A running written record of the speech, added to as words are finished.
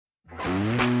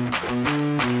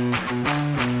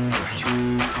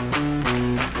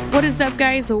What is up,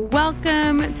 guys?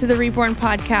 Welcome to the Reborn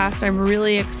Podcast. I'm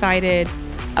really excited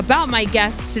about my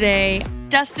guests today.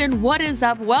 Dustin, what is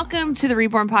up? Welcome to the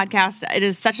Reborn Podcast. It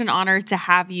is such an honor to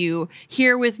have you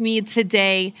here with me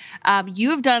today.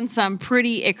 You have done some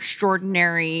pretty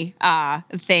extraordinary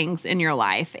things in your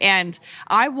life, and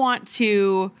I want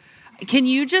to... Can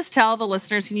you just tell the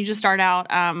listeners, can you just start out,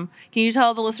 can you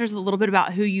tell the listeners a little bit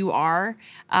about who you are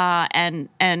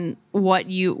and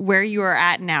where you are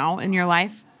at now in your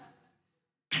life?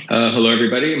 Hello,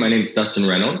 everybody. My name is Dustin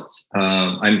Reynolds.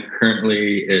 I'm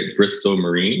currently at Bristol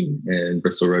Marine in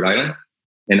Bristol, Rhode Island,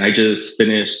 and I just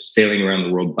finished sailing around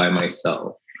the world by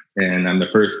myself, and I'm the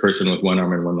first person with one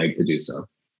arm and one leg to do so.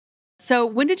 So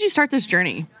when did you start this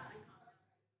journey?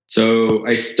 So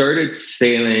I started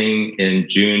sailing in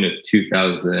June of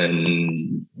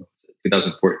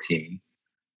 2014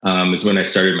 is when I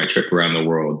started my trip around the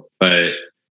world. But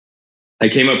I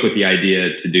came up with the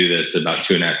idea to do this about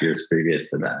 2.5 years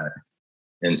previous to that.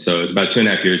 And so it was about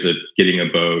 2.5 years of getting a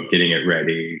boat, getting it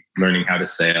ready, learning how to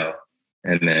sail,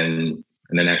 and then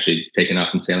actually taking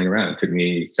off and sailing around. It took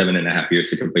me 7.5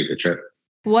 years to complete the trip.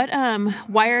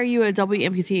 Why are you a double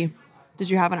amputee?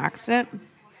 Did you have an accident?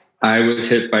 I was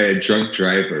hit by a drunk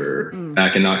driver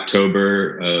back in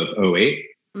October of 2008.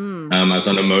 I was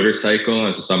on a motorcycle. I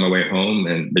was just on my way home,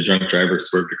 and the drunk driver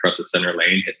swerved across the center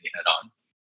lane, hit me head on.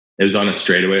 It was on a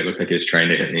straightaway. It looked like he was trying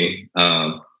to hit me.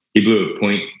 He blew a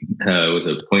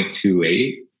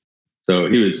 .28. So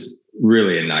he was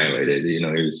really annihilated. You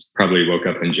know, he was probably woke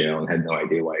up in jail and had no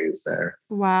idea why he was there.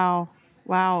 Wow.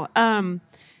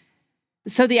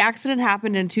 So the accident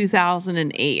happened in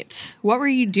 2008. What were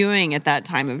you doing at that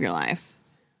time of your life?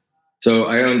 So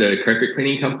I owned a carpet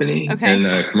cleaning company and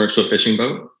a commercial fishing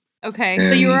boat. Okay. And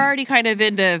so you were already kind of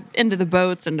into the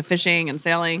boats and the fishing and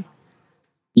sailing?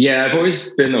 Yeah, I've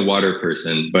always been a water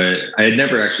person, but I had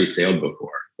never actually sailed before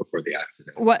the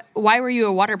accident. Why were you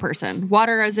a water person?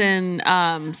 Water as in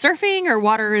surfing, or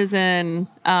water as in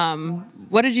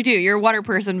what did you do? You're a water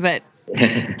person, but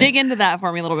dig into that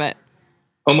for me a little bit.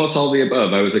 Almost all the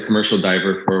above. I was a commercial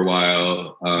diver for a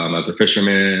while. I was a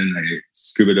fisherman. I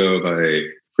scuba dove. I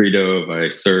free dove. I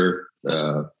surfed.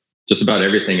 Just about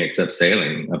everything except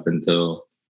sailing up until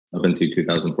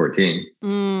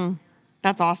 2014.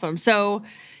 That's awesome. So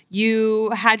you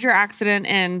had your accident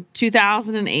in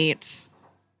 2008.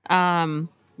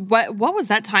 What was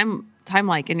that time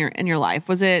like in your life?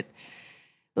 Was it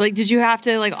like, did you have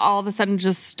to like all of a sudden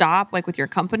just stop like with your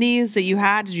companies that you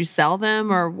had? Did you sell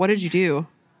them, or what did you do?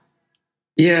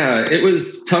 Yeah, it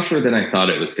was tougher than I thought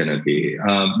it was going to be.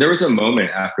 There was a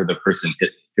moment after the person hit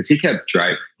me because he kept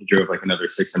driving. He drove like another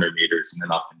 600 meters and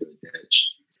then off into a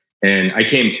ditch. And I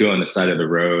came to on the side of the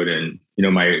road, and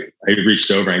I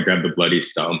reached over and grabbed the bloody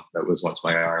stump that was once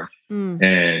my arm.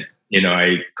 And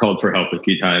I called for help a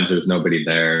few times. There was nobody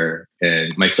there,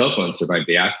 and my cell phone survived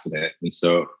the accident. And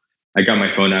so I got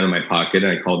my phone out of my pocket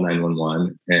and I called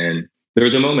 911. And there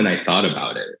was a moment I thought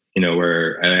about it,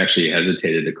 where I actually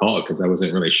hesitated to call because I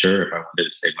wasn't really sure if I wanted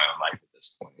to save my own life at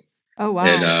this point. Oh wow!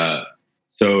 And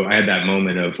so I had that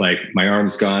moment of like, my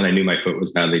arm's gone. I knew my foot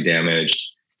was badly damaged.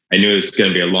 I knew it was going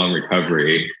to be a long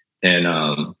recovery. And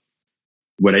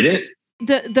what I did.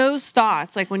 Those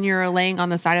thoughts, like when you're laying on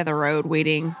the side of the road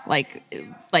waiting, like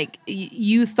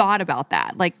you thought about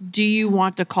that. Like, do you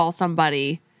want to call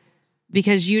somebody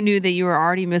because you knew that you were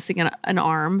already missing an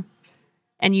arm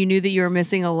and you knew that you were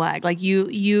missing a leg? Like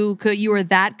you were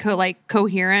that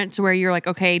coherent to where you're like,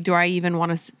 okay, do I even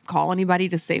want to call anybody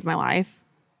to save my life?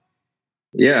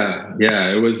 Yeah.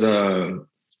 It was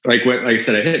like I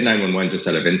said, I hit 911 just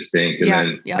out of instinct,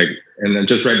 and then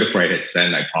just right before I hit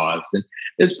send, I paused, and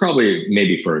it's probably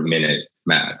maybe for a minute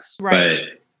max. Right. But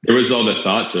there was all the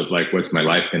thoughts of like, what's my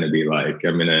life going to be like?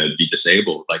 I'm going to be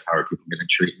disabled. Like, how are people going to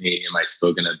treat me? Am I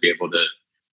still going to be able to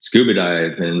scuba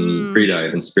dive and free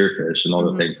dive and spearfish and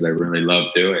all the things that I really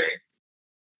love doing?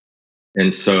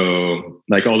 And so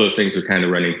like all those things were kind of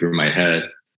running through my head.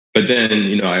 But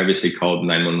then, I obviously called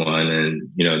 911, and,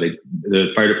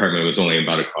 the fire department was only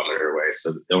about a kilometer away. So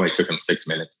it only took them 6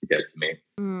 minutes to get to me.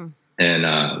 And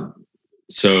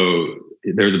so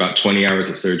there was about 20 hours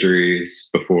of surgeries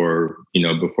before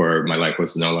my life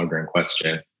was no longer in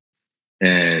question.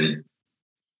 And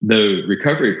the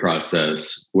recovery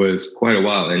process was quite a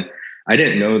while. And I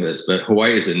didn't know this, but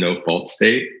Hawaii is a no-fault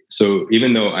state. So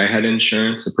even though I had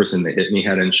insurance, the person that hit me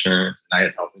had insurance, and I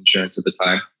had health insurance at the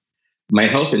time, my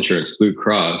health insurance, Blue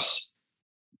Cross,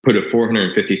 put a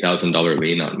 $450,000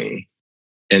 lien on me.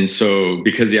 And so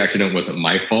because the accident wasn't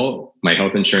my fault, my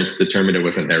health insurance determined it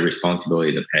wasn't their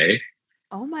responsibility to pay.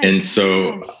 Oh my And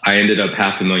so I ended up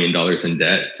 $500,000 in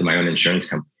debt to my own insurance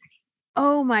company.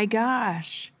 Oh my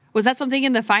gosh. Was that something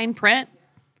in the fine print?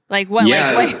 Like what?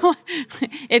 Yeah. Like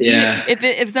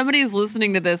if somebody's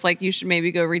listening to this, like you should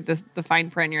maybe go read the fine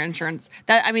print in your insurance.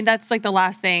 That's like the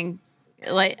last thing.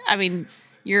 Like,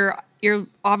 you're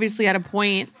obviously at a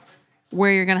point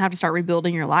where you're gonna have to start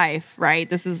rebuilding your life, right?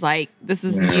 This is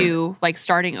you like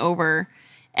starting over,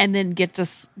 and then get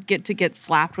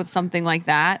slapped with something like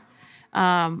that.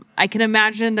 I can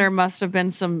imagine there must have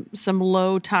been some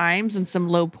low times and some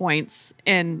low points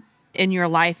in your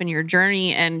life and your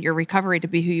journey and your recovery to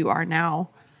be who you are now.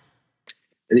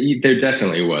 There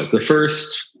definitely was. The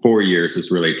first 4 years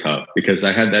was really tough because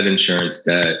I had that insurance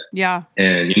debt. Yeah.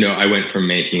 And, I went from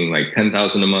making like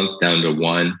 10,000 a month down to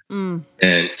 1.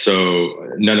 And so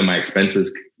none of my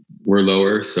expenses were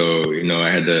lower. So, I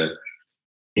had to,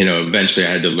 eventually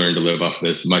I had to learn to live off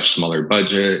this much smaller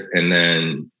budget. And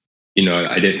then,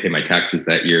 I didn't pay my taxes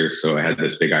that year. So I had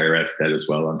this big IRS debt as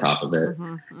well on top of it.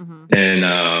 And,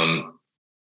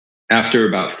 after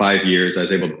about 5 years, I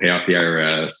was able to pay off the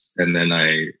IRS, and then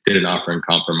I did an offer in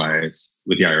compromise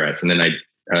with the IRS, and then I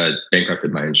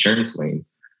bankrupted my insurance lien.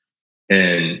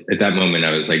 And at that moment,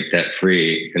 I was like debt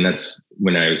free, and that's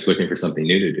when I was looking for something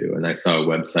new to do. And I saw a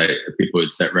website where people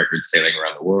would set records sailing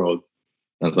around the world.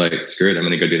 I was like, screw it, I'm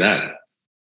going to go do that.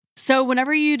 So,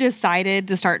 whenever you decided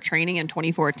to start training in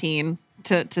 2014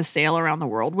 to sail around the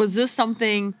world, was this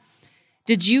something?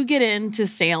 Did you get into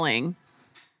sailing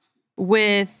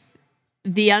with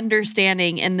the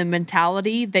understanding and the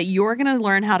mentality that you're going to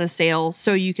learn how to sail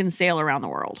so you can sail around the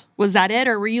world? Was that it?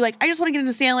 Or were you like, I just want to get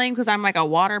into sailing because I'm like a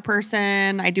water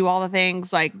person. I do all the things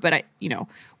but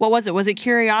what was it? Was it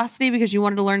curiosity because you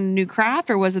wanted to learn a new craft,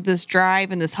 or was it this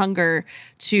drive and this hunger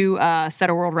to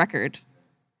set a world record?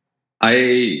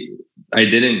 I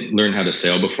didn't learn how to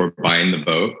sail before buying the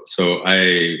boat. So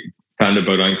I found a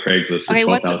boat on Craigslist for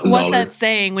 $12,000. What's that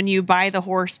saying when you buy the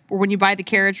horse, or when you buy the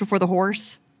carriage before the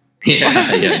horse? Yeah,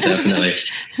 definitely.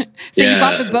 So you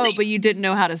bought the boat, but you didn't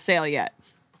know how to sail yet.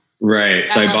 Right.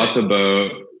 So I bought the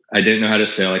boat. I didn't know how to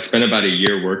sail. I spent about a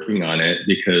year working on it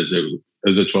because it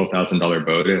was a $12,000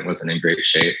 boat and it wasn't in great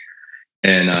shape.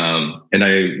 And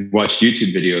I watched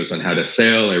YouTube videos on how to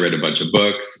sail. I read a bunch of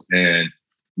books, and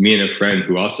me and a friend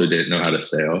who also didn't know how to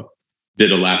sail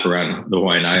did a lap around the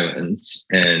Hawaiian Islands.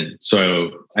 And so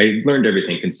I learned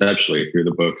everything conceptually through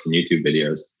the books and YouTube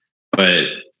videos, but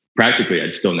practically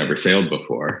I'd still never sailed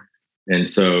before. And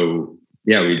so,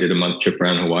 we did a month trip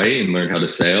around Hawaii and learned how to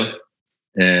sail.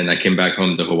 And I came back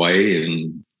home to Hawaii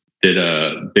and did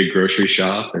a big grocery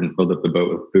shop and filled up the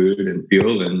boat with food and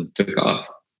fuel and took off.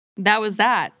 That was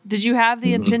that. Did you have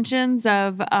the intentions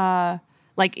of,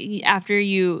 after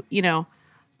you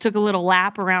took a little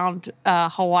lap around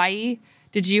Hawaii,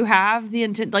 did you have the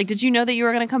intent, did you know that you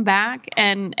were going to come back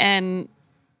and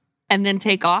then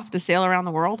take off to sail around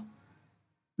the world?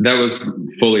 That was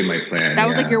fully my plan. That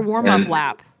was like your warm-up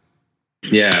lap.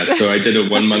 Yeah. So I did a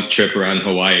 1 month trip around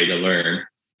Hawaii to learn.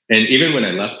 And even when I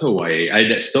left Hawaii,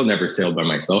 I still never sailed by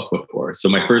myself before. So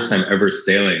my first time ever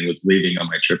sailing was leaving on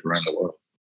my trip around the world.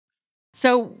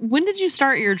 So when did you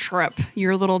start your trip,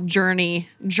 your little journey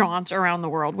jaunt around the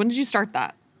world? When did you start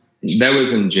that? That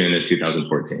was in June of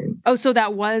 2014. Oh, so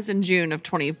that was in June of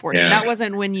 2014. Yeah. That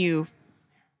wasn't when you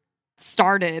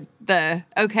started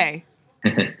okay.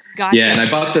 Gotcha. Yeah, and I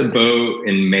bought the boat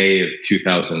in May of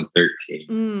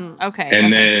 2013. Okay.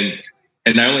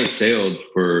 And I only sailed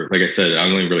for, like I said, I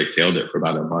only really sailed it for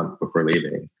about a month before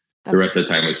leaving. The rest of the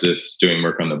time was just doing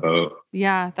work on the boat.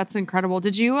 Yeah, that's incredible.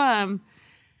 Did you,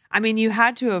 you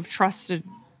had to have trusted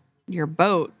your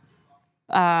boat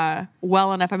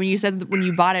well enough. You said that when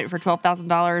you bought it for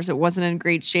 $12,000, it wasn't in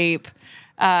great shape.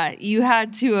 You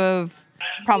had to have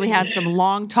probably had some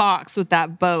long talks with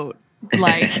that boat,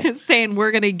 saying we're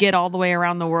going to get all the way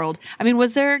around the world.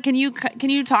 Can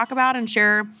you talk about and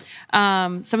share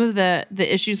some of the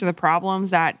issues or the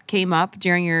problems that came up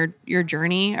during your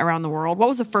journey around the world? What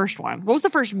was the first one? What was the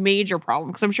first major problem?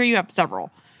 Because I'm sure you have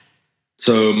several.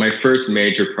 So my first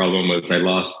major problem was I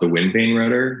lost the wind vane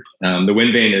rudder. The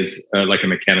wind vane is like a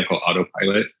mechanical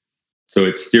autopilot. So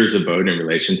it steers a boat in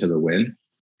relation to the wind.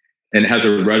 And it has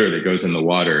a rudder that goes in the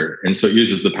water. And so it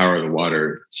uses the power of the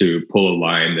water to pull a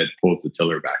line that pulls the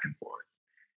tiller back and forth.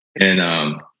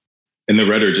 And the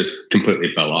rudder just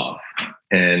completely fell off.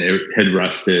 And it had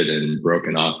rusted and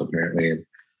broken off, apparently.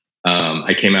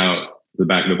 I came out the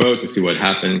back of the boat to see what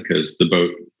happened because the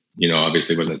boat,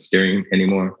 obviously wasn't steering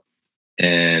anymore.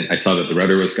 And I saw that the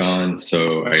rudder was gone.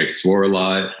 So I swore a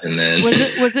lot. And then...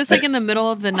 Was this in the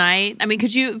middle of the night?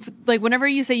 Could you, whenever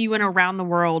you say you went around the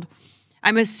world,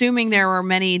 I'm assuming there were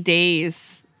many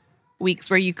days, weeks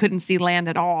where you couldn't see land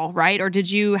at all, right? Or did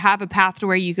you have a path to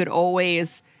where you could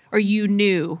always, or you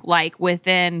knew like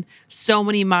within so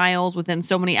many miles, within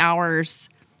so many hours,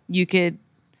 you could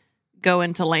go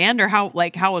into land, or how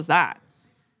was that?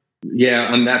 Yeah,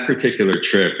 on that particular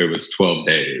trip, it was 12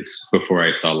 days before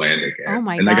I saw land again. Oh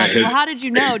my gosh. Well, how did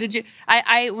you know? Did you,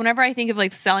 whenever I think of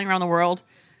like sailing around the world,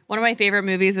 one of my favorite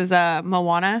movies is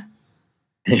Moana.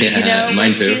 Yeah,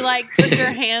 when she like puts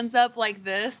her hands up like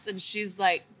this and she's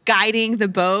like guiding the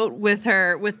boat with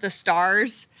the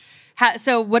stars.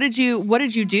 So what did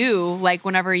you do like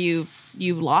whenever you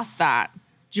lost that?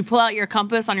 Did you pull out your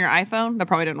compass on your iPhone? That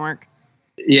probably didn't work.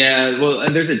 Yeah,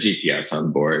 well, there's a GPS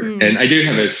on board, and I do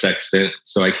have a sextant,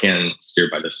 so I can steer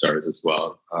by the stars as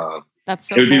well. That's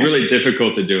so it would cool. be really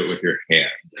difficult to do it with your hand.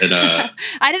 And,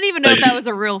 I didn't even know if that was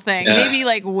a real thing. Maybe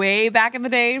like way back in the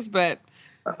days, but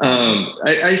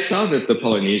I saw that the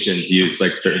Polynesians use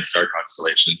like certain star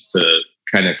constellations to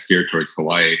kind of steer towards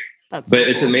Hawaii. That's but so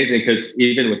it's cool. amazing because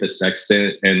even with a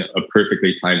sextant and a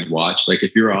perfectly timed watch, like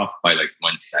if you're off by like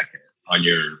 1 second on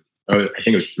your, I think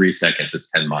it was 3 seconds, it's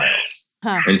 10 miles.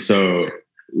 Huh. And so,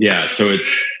 yeah, so it's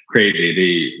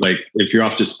crazy. If you're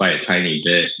off just by a tiny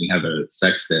bit and have a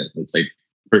sextant, it's like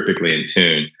perfectly in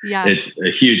tune. Yeah. It's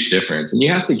a huge difference. And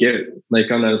you have to get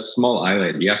like on a small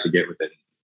island, you have to get within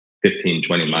 15,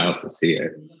 20 miles to see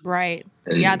it. Right.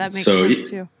 And yeah, that makes sense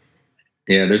too.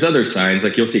 Yeah, there's other signs,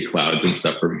 like you'll see clouds and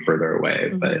stuff from further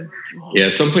away. But yeah,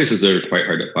 some places are quite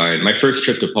hard to find. My first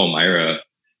trip to Palmyra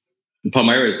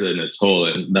is an atoll,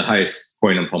 and the highest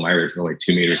point on Palmyra is only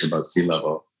 2 meters above sea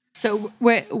level. So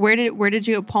where did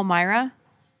you go? Palmyra?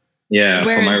 Yeah,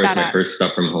 where Palmyra is is my first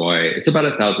stop from Hawaii. It's about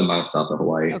 1,000 miles south of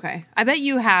Hawaii. Okay, I bet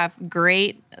you have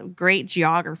great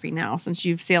geography now since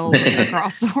you've sailed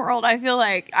across the world. I feel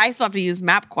like I still have to use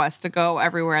MapQuest to go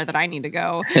everywhere that I need to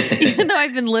go, even though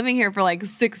I've been living here for like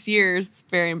 6 years. It's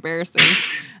very embarrassing.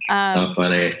 How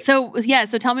funny. So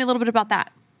tell me a little bit about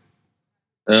that.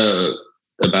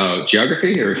 About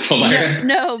geography or Palmyra?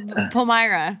 No,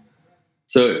 Palmyra.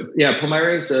 So yeah,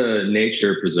 Palmyra is a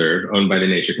nature preserve owned by the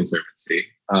Nature Conservancy.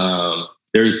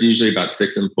 There's usually about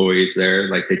 6 employees there,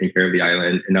 like taking care of the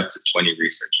island, and up to 20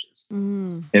 researchers.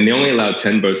 And they only allow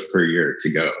 10 boats per year to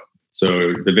go.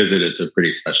 So to visit, it's a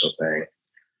pretty special thing.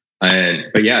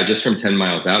 But yeah, just from 10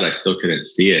 miles out, I still couldn't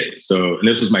see it. And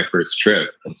this was my first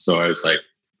trip. And so I was like,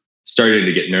 starting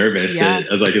to get nervous. Yeah. And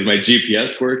I was like, is my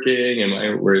GPS working? Am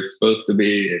I where it's supposed to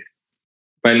be?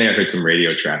 Finally, I heard some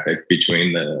radio traffic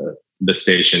between the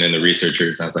station and the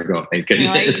researchers. I was like, oh, thank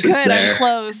goodness. You're like, good, I'm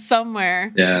close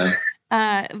somewhere. Yeah.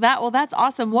 That's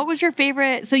awesome. What was your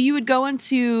favorite? So you would go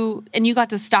into, and you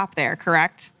got to stop there,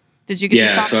 correct? Did you get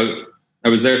to stop? So I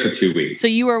was there for 2 weeks. So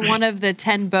you were one of the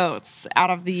 10 boats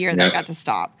out of the year that got to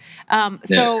stop.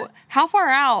 So how far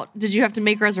out did you have to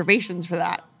make reservations for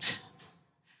that?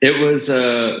 It was,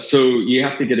 so you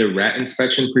have to get a rat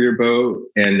inspection for your boat,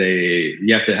 and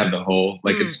you have to have the hull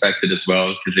inspected as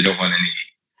well, because they don't want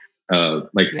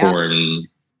any foreign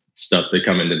stuff to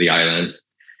come into the islands.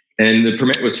 And the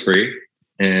permit was free.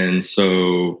 And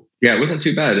so, yeah, it wasn't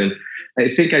too bad. And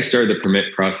I think I started the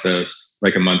permit process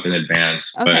like a month in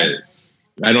advance, but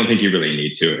I don't think you really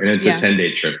need to. And it's a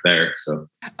 10-day trip there. So.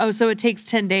 Oh, so it takes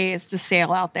 10 days to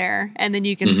sail out there, and then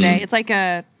you can stay. It's like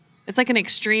an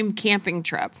extreme camping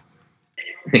trip.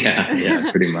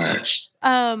 Yeah, pretty much.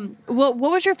 What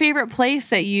was your favorite place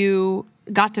that you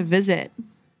got to visit?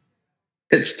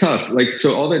 It's tough.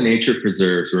 So all the nature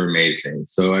preserves were amazing.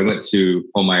 So I went to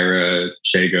Palmyra,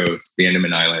 Chagos, the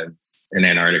Andaman Islands, and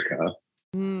Antarctica.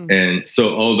 And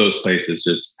so all those places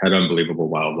just had unbelievable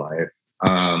wildlife.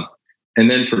 And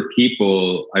then for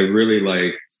people, I really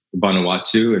liked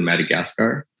Vanuatu and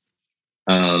Madagascar.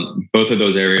 Both of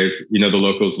those areas, the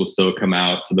locals will still come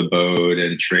out to the boat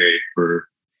and trade for,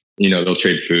 they'll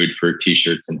trade food for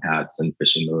T-shirts and hats and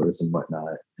fishing lures and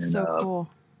whatnot. And, so cool.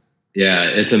 Yeah,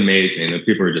 it's amazing. The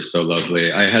people are just so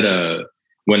lovely. I had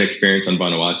one experience on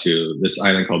Vanuatu, this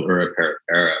island called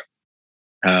Uraparapara.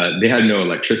 They had no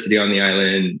electricity on the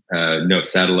island, no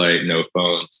satellite, no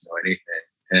phones, no anything.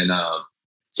 And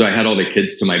so I had all the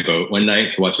kids to my boat one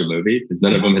night to watch a movie, because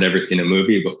none of them had ever seen a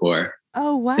movie before.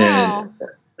 Oh, wow. And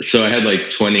so I had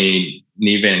 20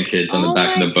 Nivan kids on the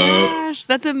back of the boat. Oh my gosh,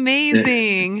 that's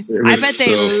amazing. I bet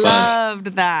they loved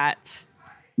that.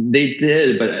 They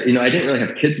did, but I didn't really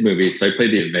have kids movies, so I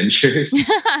played the Avengers.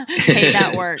 Hey,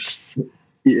 that works.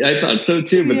 Yeah, I thought so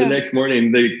too, but the next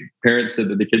morning the parents said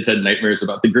that the kids had nightmares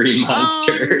about the green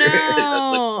monster.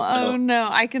 Oh no,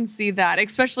 I can see that,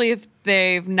 especially if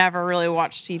they've never really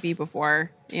watched TV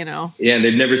before, Yeah, and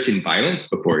they've never seen violence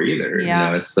before either.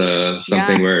 Yeah. It's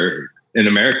something where in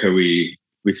America we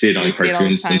see it on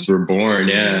cartoons since we're born.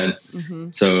 Yeah.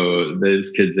 So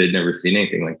those kids, they'd never seen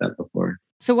anything like that before.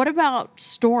 So what about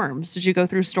storms? Did you go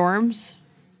through storms?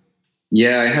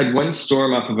 Yeah, I had one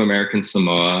storm off of American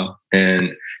Samoa, and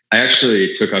I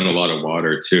actually took on a lot of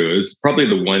water too. It was probably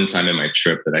the one time in my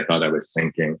trip that I thought I was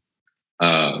sinking.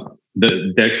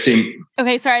 The deck seemed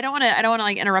okay. Sorry, I don't want to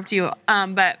like interrupt you.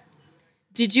 But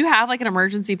did you have like an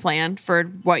emergency plan for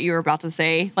what you were about to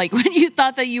say? Like when you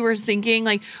thought that you were sinking,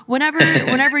 like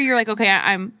whenever you're like, okay,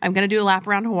 I'm gonna do a lap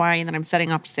around Hawaii and then I'm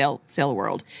setting off to sail the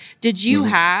world. Did you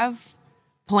have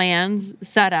plans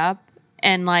set up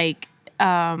and like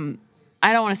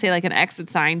I don't want to say like an exit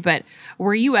sign, but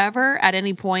were you ever at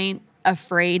any point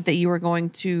afraid that you were going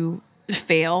to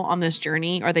fail on this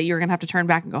journey or that you were going to have to turn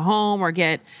back and go home or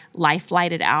get life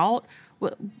flighted out?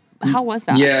 How was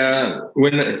that? Yeah.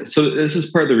 So this is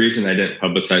part of the reason I didn't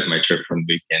publicize my trip from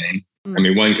the beginning. I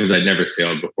mean, one, because I'd never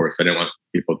sailed before, so I didn't want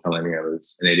people telling me I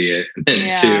was an idiot. And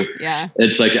two,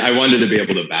 it's like I wanted to be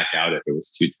able to back out if it was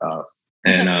too tough.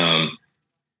 And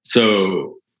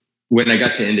so when I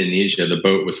got to Indonesia, the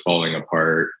boat was falling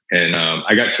apart, and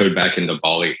I got towed back into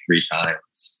Bali 3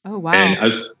 times. Oh wow! And I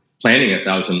was planning a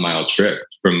 1,000-mile trip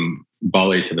from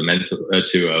Bali to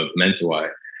Mentawai,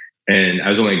 and I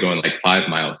was only going like 5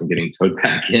 miles and getting towed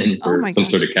back in for some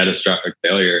sort of catastrophic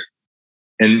failure.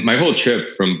 And my whole trip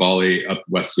from Bali up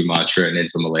West Sumatra and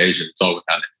into Malaysia, it's all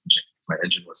without an engine. My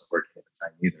engine wasn't working at the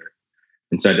time either,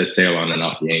 and so I had to sail on and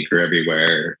off the anchor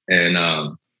everywhere.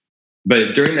 And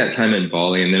but during that time in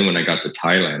Bali, and then when I got to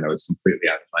Thailand, I was completely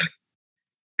out of money,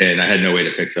 and I had no way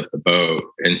to fix up the boat.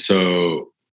 And so,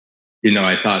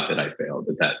 I thought that I failed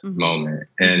at that moment.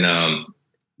 And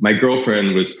my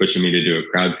girlfriend was pushing me to do a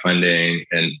crowdfunding,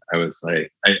 and I was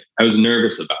like, I was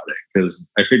nervous about it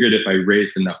because I figured if I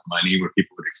raised enough money where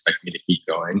people would expect me to keep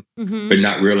going, but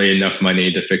not really enough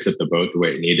money to fix up the boat the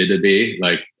way it needed to be,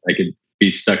 like I could be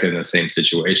stuck in the same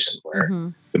situation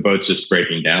where the boat's just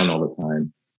breaking down all the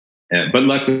time. But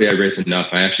luckily, I raised enough.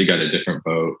 I actually got a different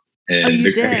boat, and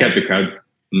I kept the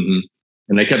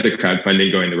and I kept the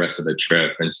crowdfunding going the rest of the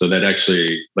trip. And so that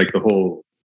actually, like the whole,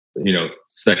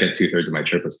 second 2/3 of my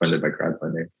trip was funded by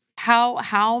crowdfunding.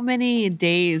 How many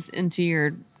days into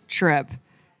your trip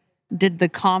did the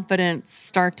confidence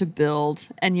start to build,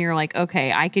 and you're like,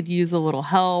 okay, I could use a little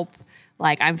help.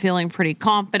 Like I'm feeling pretty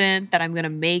confident that I'm gonna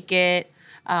make it.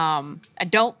 I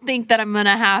don't think that I'm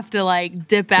gonna have to like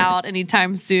dip out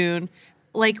anytime soon.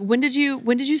 Like when did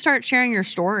you start sharing your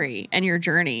story and your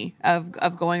journey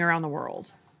of going around the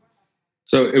world?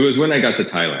 So it was when I got to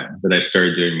Thailand that I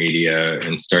started doing media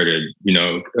and started,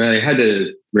 I had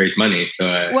to raise money.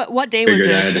 So what day was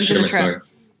this into the trip?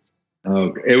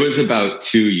 Oh, it was about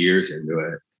 2 years into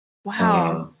it.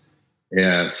 Wow.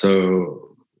 Yeah.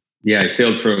 So I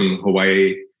sailed from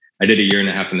Hawaii. I did a 1.5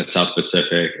 years in the South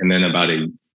Pacific, and then about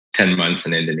 10 months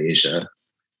in Indonesia,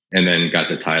 and then got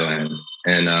to Thailand.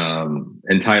 And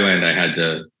in Thailand,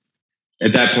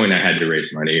 at that point, I had to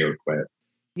raise money or quit.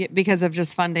 Yeah, because of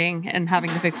just funding and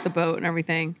having to fix the boat and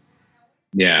everything.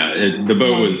 Yeah, the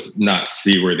boat was not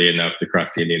seaworthy enough to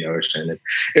cross the Indian Ocean.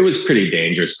 It was pretty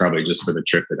dangerous, probably just for the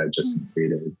trip that I just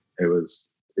completed. It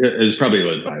was probably ill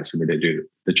advised for me to do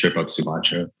the trip up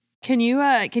Sumatra. Can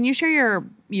you share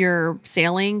your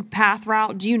sailing path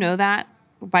route? Do you know that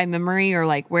by memory, or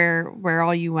like where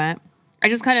all you went? I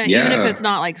just kind of, even if it's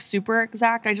not like super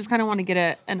exact, I just kind of want to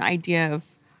get an idea of.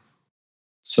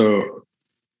 So,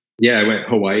 I went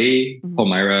Hawaii,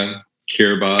 Palmyra,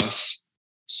 Kiribati,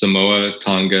 Samoa,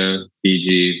 Tonga,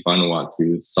 Fiji,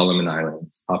 Vanuatu, Solomon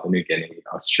Islands, Papua New Guinea,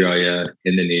 Australia,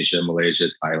 Indonesia, Malaysia,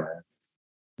 Thailand.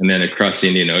 And then across the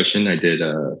Indian Ocean, I did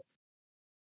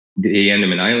the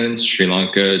Andaman Islands, Sri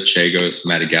Lanka, Chagos,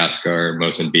 Madagascar,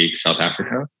 Mozambique, South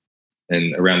Africa,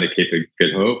 and around the Cape of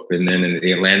Good Hope. And then in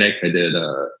the Atlantic, I did,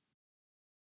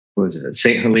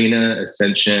 St. Helena,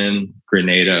 Ascension,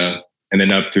 Grenada, and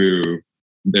then up through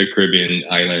the Caribbean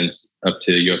islands up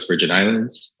to US Virgin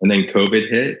Islands. And then COVID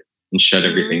hit and shut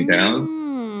everything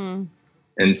down.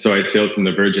 And so I sailed from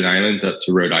the Virgin Islands up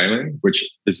to Rhode Island, which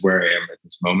is where I am at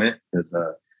this moment. Because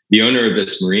the owner of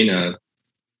this marina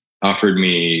offered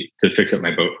me to fix up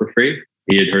my boat for free.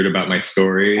 He had heard about my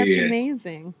story. That's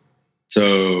amazing.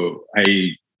 So at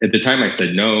the time I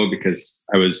said no because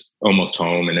I was almost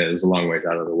home and it was a long ways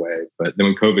out of the way. But then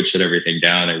when COVID shut everything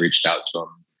down, I reached out to him.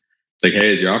 It's like,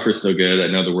 hey, is your offer still good? I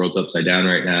know the world's upside down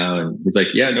right now. And he's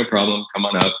like, yeah, no problem. Come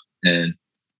on up. And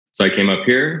so I came up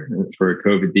here for a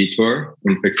COVID detour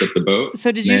and fixed up the boat.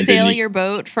 So did you sail your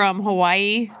boat from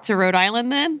Hawaii to Rhode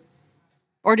Island then?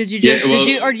 Or did you just,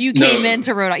 you came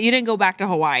into Rhode Island? You didn't go back to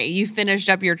Hawaii. You finished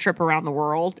up your trip around the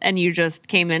world and you just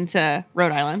came into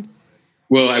Rhode Island?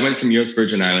 Well, I went from US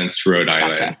Virgin Islands to Rhode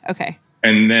Island. Gotcha. Okay.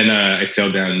 And then I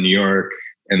sailed down New York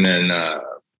and then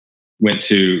went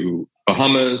to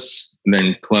Bahamas, and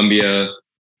then Colombia,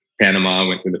 Panama,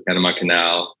 went through the Panama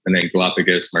Canal, and then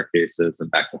Galapagos, Marquesas,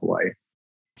 and back to Hawaii.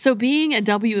 So being a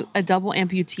double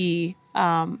amputee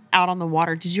out on the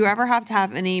water, did you ever have to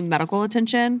have any medical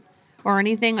attention or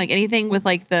anything? Like anything with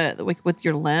like with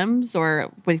your limbs or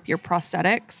with your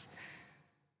prosthetics?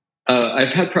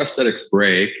 I've had prosthetics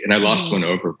break, and I lost one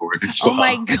overboard as well. Oh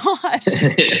my gosh!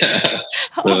 Yeah,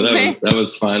 so that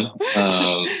was fun.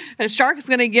 A shark's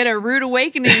gonna get a rude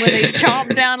awakening when they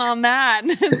chomp down on that.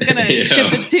 It's gonna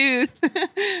chip a tooth.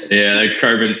 Yeah, like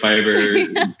carbon fiber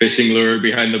fishing lure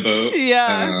behind the boat.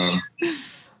 Yeah.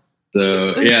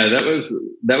 So yeah, that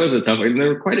was a tough one. They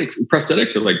were quite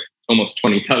prosthetics are like almost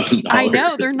 $20,000. I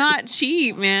know, they're not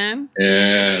cheap, man.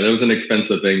 Yeah, that was an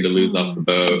expensive thing to lose off the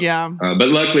boat. Yeah. But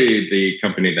luckily, the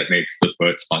company that makes the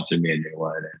foot sponsored me a new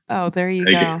one. Oh, there you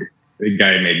go. The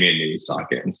guy made me a new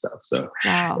socket and stuff. So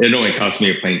It only cost me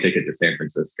a plane ticket to San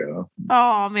Francisco.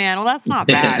 Oh, man. Well, that's not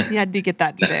bad. You had to get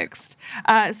that fixed.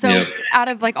 So out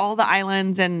of like all the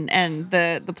islands and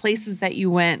the places that you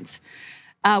went,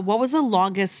 what was the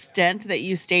longest stint that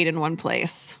you stayed in one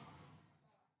place?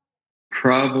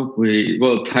 Probably,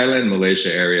 Thailand,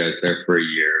 Malaysia area. I was there for a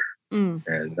year, and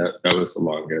that was the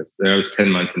longest. I was 10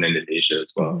 months in Indonesia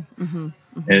as well,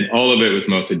 and all of it was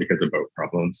mostly because of boat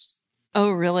problems.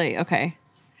 Oh, really? Okay.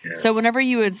 Yeah. So whenever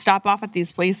you would stop off at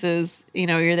these places,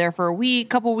 you're there for a week,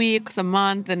 couple weeks, a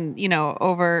month, and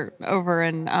over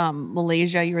in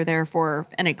Malaysia, you were there for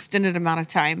an extended amount of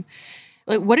time.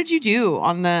 Like, what did you do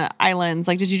on the islands?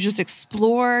 Like, did you just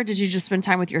explore? Did you just spend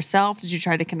time with yourself? Did you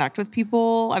try to connect with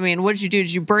people? I mean, what did you do?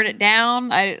 Did you burn it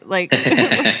down? I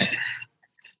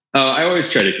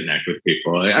always try to connect with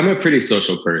people. I'm a pretty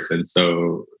social person.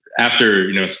 So after,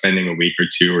 spending a week or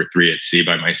 2 or 3 at sea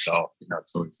by myself,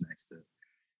 it's always nice to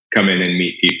come in and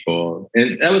meet people.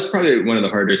 And that was probably one of the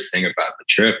hardest thing about the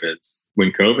trip is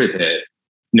when COVID hit,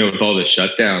 with all the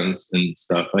shutdowns and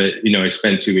stuff, I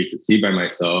spent 2 weeks at sea by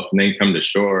myself and then come to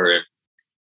shore.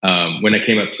 And when I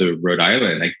came up to Rhode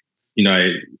Island, I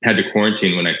had to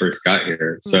quarantine when I first got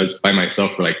here. So I was by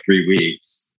myself for like 3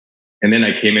 weeks. And then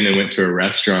I came in and went to a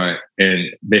restaurant and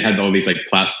they had all these like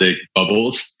plastic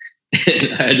bubbles.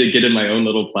 And I had to get in my own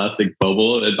little plastic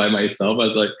bubble and by myself. I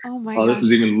was like, oh, this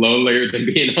is even lonelier than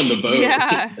being on the boat.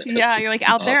 Yeah. Yeah. You're like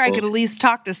out there, I could at least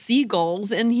talk to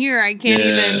seagulls. In here, I can't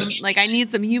even, I need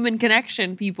some human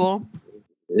connection, people.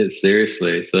 Yeah,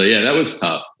 seriously. So yeah, that was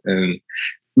tough. And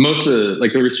most of the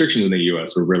restrictions in the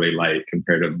US were really light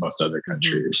compared to most other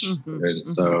countries. And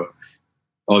so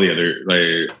all the other,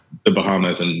 the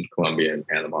Bahamas and Colombia and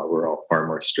Panama were all far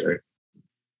more strict.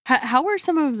 How were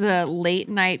some of the late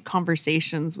night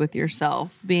conversations with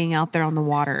yourself being out there on the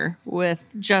water with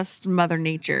just Mother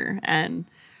Nature and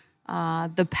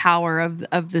the power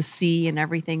of the sea and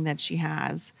everything that she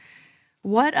has?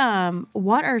 What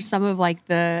are some of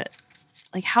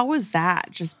how was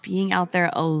that just being out there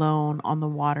alone on the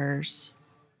waters?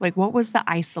 Like, what was the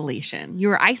isolation? You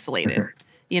were isolated.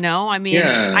 I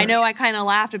know I kind of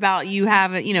laughed about you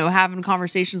having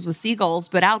conversations with seagulls,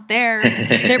 but out there,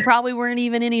 there probably weren't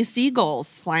even any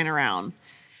seagulls flying around.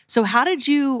 So how did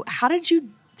you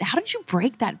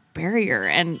break that barrier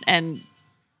and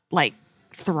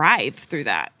thrive through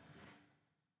that?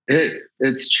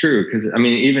 It's true. Because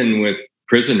even with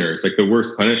prisoners, the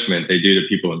worst punishment they do to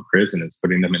people in prison is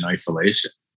putting them in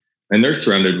isolation, and they're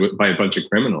surrounded by a bunch of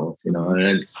criminals, and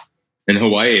it's, in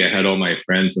Hawaii, I had all my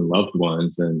friends and loved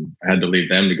ones, and I had to leave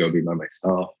them to go be by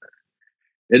myself.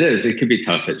 It could be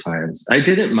tough at times. I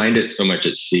didn't mind it so much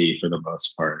at sea for the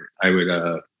most part. I would,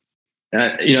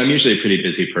 I'm usually a pretty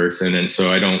busy person, and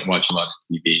so I don't watch a lot of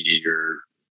TV or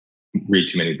read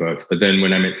too many books. But then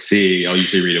when I'm at sea, I'll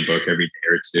usually read a book every day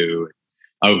or two.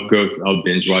 I'll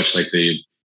binge watch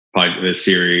the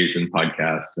series and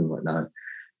podcasts and whatnot.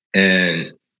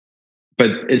 But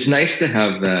it's nice to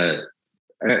have that.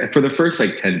 For the first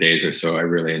 10 days or so, I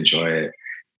really enjoy it.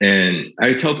 And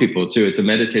I tell people too, it's a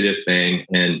meditative thing.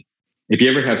 And if you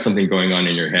ever have something going on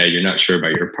in your head, you're not sure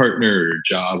about your partner or your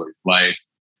job or life,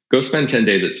 go spend 10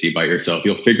 days at sea by yourself.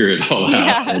 You'll figure it all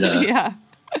out.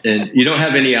 And you don't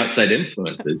have any outside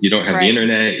influences. You don't have the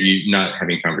internet. You're not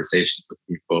having conversations with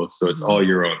people. So it's all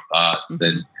your own thoughts.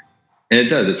 And it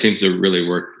does. It seems to really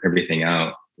work everything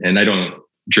out. And I don't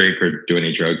drink or do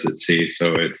any drugs at sea.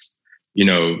 So it's,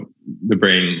 the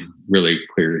brain really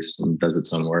clears and does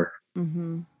its own work.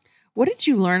 Mm-hmm. What did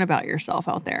you learn about yourself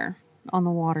out there on the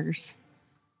waters?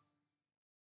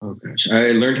 Oh gosh,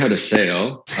 I learned how to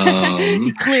sail.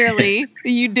 Clearly,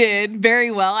 you did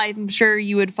very well. I'm sure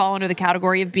you would fall under the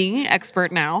category of being an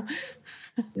expert now.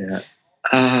 Yeah.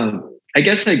 I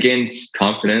guess I gained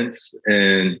confidence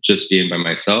in just being by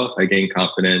myself. I gained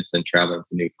confidence in traveling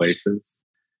to new places.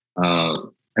 I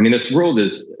mean, this world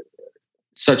is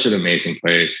such an amazing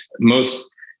place.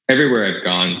 Everywhere I've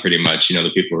gone, pretty much,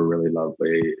 the people were really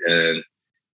lovely, and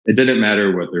it didn't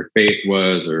matter what their faith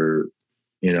was, or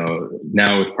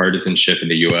now with partisanship in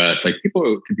the U.S., like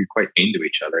people could be quite mean to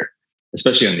each other,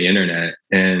 especially on the internet.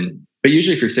 But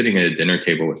usually, if you're sitting at a dinner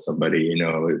table with somebody,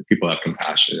 people have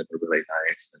compassion and they're really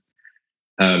nice.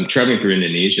 Traveling through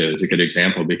Indonesia is a good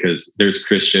example because there's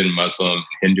Christian, Muslim,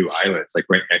 Hindu islands like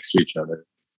right next to each other.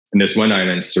 And this one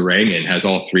island, Serangan, has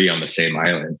all three on the same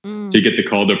island. So you get the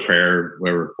call to prayer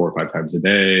where 4 or 5 times a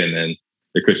day, and then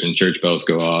the Christian church bells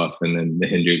go off, and then the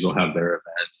Hindus will have their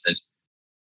events. And,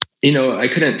 I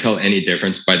couldn't tell any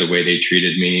difference by the way they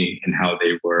treated me and how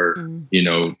they were,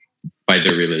 by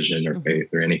their religion or faith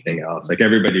or anything else. Like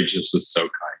everybody just was so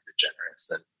kind and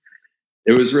generous. And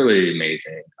it was really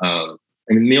amazing. I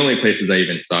mean, the only places I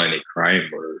even saw any crime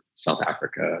were South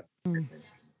Africa. And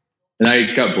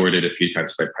I got boarded a few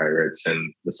times by pirates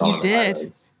in the Solomon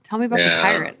Islands. Tell me about the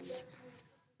pirates.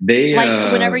 They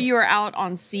whenever you were out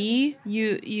on sea,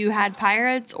 you had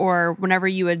pirates, or whenever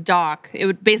you would dock, it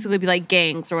would basically be like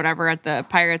gangs or whatever at the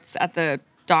pirates at the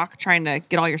dock trying to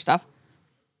get all your stuff.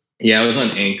 Yeah, I was on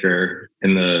anchor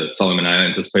in the Solomon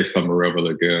Islands, this place called Morova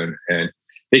Lagoon, and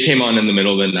they came on in the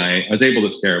middle of the night. I was able to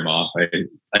scare them off.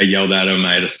 I yelled at them.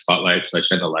 I had a spotlight, so I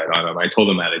shined a light on them. I told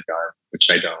them I had a gun,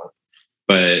 which I don't.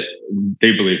 But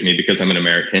they believed me because I'm an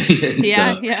American.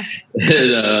 Yeah.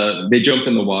 They jumped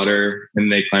in the water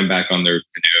and they climbed back on their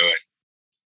canoe.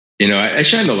 And, I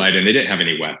shined the light and they didn't have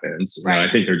any weapons. Right. I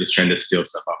think they're just trying to steal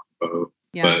stuff off the boat.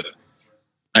 Yeah. But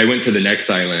I went to the next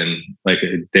island like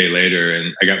a day later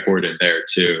and I got boarded there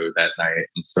too that night.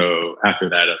 And so after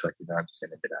that, I was like, I'm just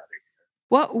going to get out of here.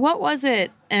 What was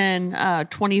it in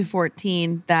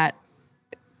 2014 that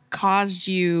caused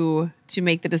you to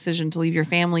make the decision to leave your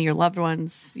family, your loved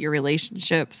ones, your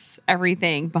relationships,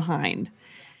 everything behind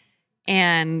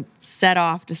and set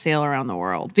off to sail around the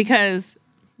world? Because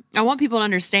I want people to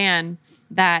understand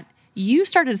that you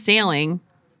started sailing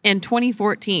in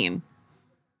 2014.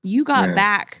 You got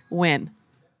back when?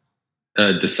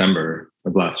 December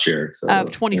of last year. So of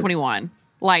 2021,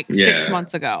 6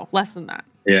 months ago, less than that.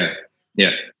 Yeah.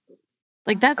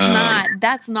 Like that's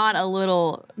not a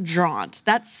little jaunt.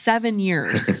 That's 7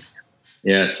 years.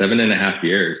 Yeah, 7.5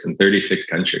 years in 36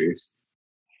 countries.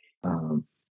 So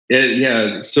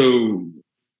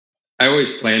I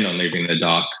always planned on leaving the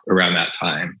dock around that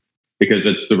time because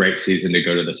it's the right season to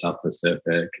go to the South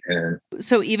Pacific. And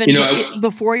so even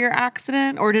before your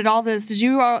accident, or did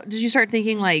you start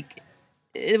thinking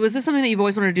was this something that you've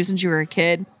always wanted to do since you were a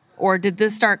kid, or did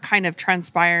this start kind of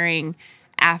transpiring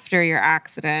after your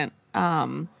accident?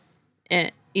 When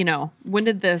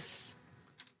did this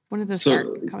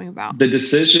start coming about? The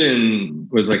decision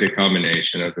was like a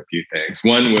combination of a few things.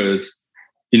 One was,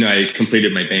 I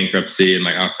completed my bankruptcy and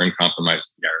my offering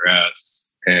compromised with the IRS.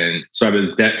 And so I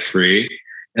was debt free,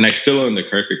 and I still owned the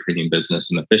carpet cleaning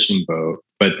business and the fishing boat,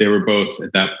 but they were both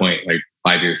at that point,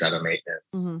 5 years out of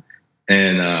maintenance. Mm-hmm.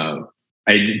 And,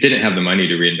 I didn't have the money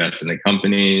to reinvest in the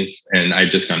companies, and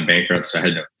I'd just gone bankrupt. So I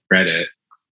had no credit.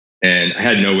 And I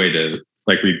had no way to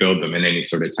rebuild them in any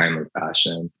sort of timely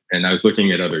fashion. And I was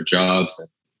looking at other jobs,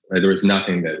 and there was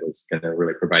nothing that was going to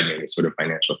really provide me any sort of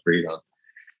financial freedom.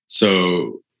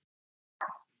 So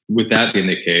with that being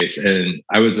the case, and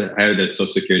I had a Social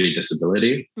Security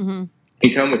disability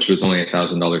income, which was only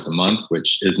 $1,000 a month,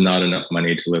 which is not enough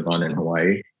money to live on in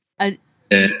Hawaii.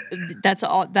 That's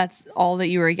all that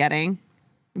you were getting,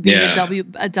 being a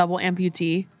double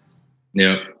amputee.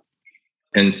 Yeah.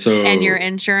 And your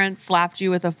insurance slapped you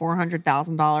with a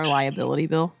 $400,000 liability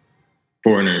bill.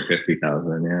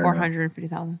 $450,000. Yeah.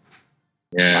 $450,000.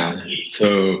 Yeah. Wow.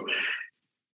 So,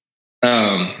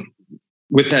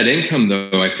 with that income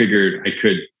though, I figured I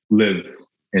could live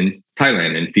in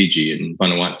Thailand and Fiji and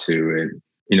Vanuatu and,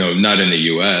 not in the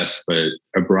US, but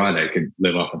abroad, I could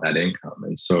live off of that income.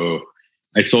 And so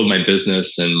I sold my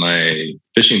business and my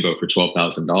fishing boat for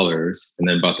 $12,000 and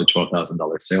then bought the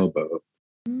 $12,000 sailboat.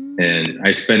 And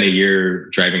I spent a year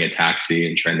driving a taxi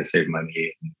and trying to save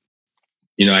money.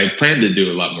 I planned to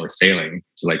do a lot more sailing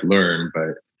to learn,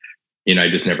 but, I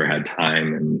just never had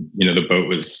time. And, the boat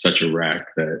was such a wreck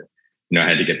that, I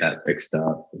had to get that fixed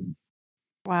up.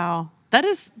 Wow.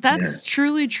 That's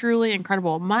truly, truly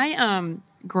incredible. My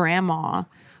grandma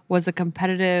was a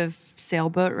competitive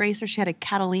sailboat racer. She had a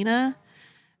Catalina.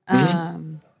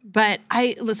 But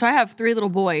I have 3 little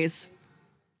boys.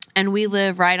 And we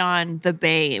live right on the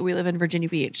bay. We live in Virginia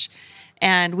Beach,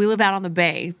 and we live out on the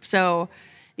bay. So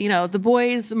the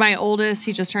boys, my oldest,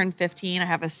 he just turned 15. I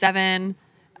have a 7,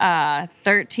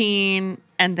 13,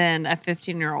 and then a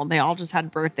 15-year-old. They all just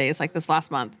had birthdays like this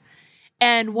last month.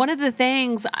 And one of the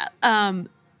things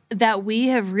that we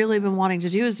have really been wanting to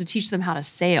do is to teach them how to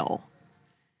sail.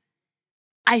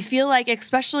 I feel like,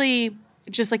 especially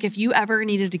just like if you ever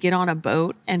needed to get on a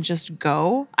boat and just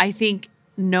go, I think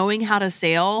knowing how to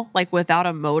sail like without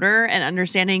a motor and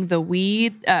understanding the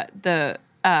wind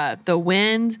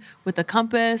with the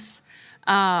compass,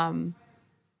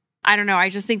 I don't know. I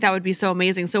just think that would be so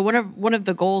amazing. So one of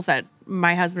the goals that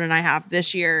my husband and I have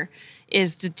this year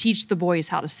is to teach the boys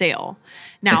how to sail.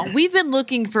 Now, we've been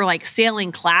looking for like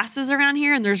sailing classes around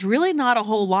here, and there's really not a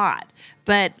whole lot.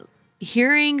 But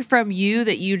hearing from you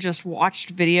that you just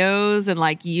watched videos and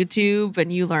like YouTube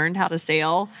and you learned how to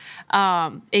sail,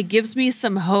 it gives me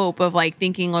some hope of like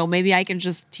thinking, well, maybe I can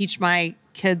just teach my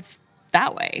kids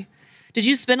that way. Did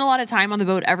you spend a lot of time on the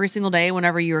boat every single day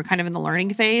whenever you were kind of in the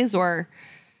learning phase, or?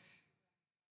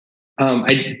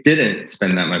 I didn't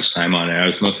spend that much time on it. I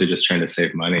was mostly just trying to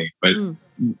save money. But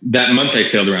that month I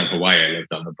sailed around Hawaii. I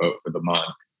lived on the boat for the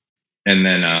month. And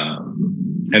then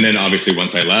obviously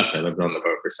once I left, I lived on the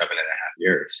boat for 7.5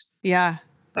 years. Yeah.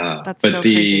 That's but so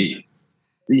crazy.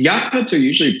 The yacht clubs are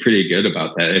usually pretty good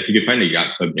about that. If you can find a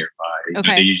yacht club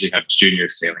nearby, they usually have junior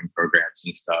sailing programs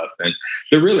and stuff. And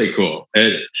they're really cool.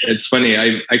 It's funny.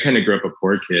 I kind of grew up a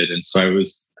poor kid. And so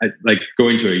I like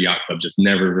going to a yacht club just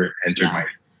never entered my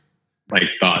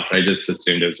thoughts. I just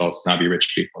assumed it was all snobby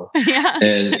rich people. Yeah.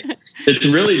 And it's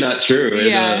really not true.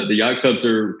 Yeah. And, the yacht clubs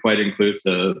are quite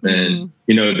inclusive. And,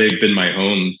 they've been my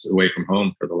homes away from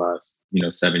home for the last,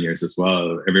 7 years as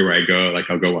well. Everywhere I go, like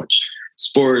I'll go watch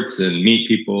sports and meet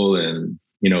people and,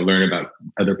 learn about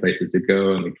other places to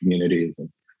go and the communities. And,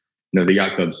 the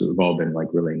yacht clubs have all been like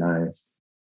really nice.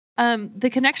 The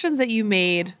connections that you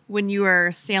made when you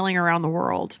were sailing around the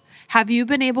world, have you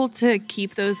been able to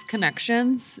keep those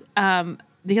connections?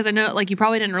 Because I know like you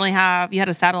probably didn't really you had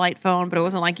a satellite phone, but it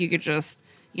wasn't like you could just,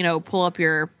 pull up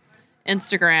your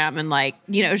Instagram and like,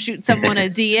 shoot someone a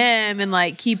DM and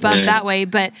like keep up that way.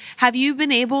 But have you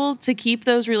been able to keep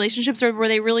those relationships, or were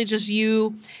they really just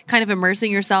you kind of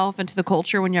immersing yourself into the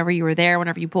culture whenever you were there,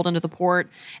 whenever you pulled into the port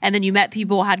and then you met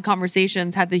people, had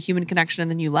conversations, had the human connection,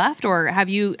 and then you left? Or have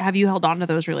you held on to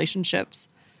those relationships?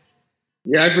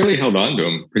 Yeah, I've really held on to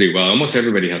them pretty well. Almost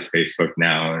everybody has Facebook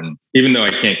now. And even though I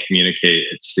can't communicate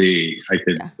at sea, I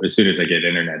could, as soon as I get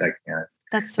internet, I can.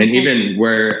 That's so and cool. Even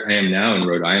where I am now in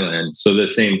Rhode Island, so the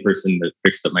same person that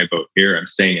fixed up my boat here, I'm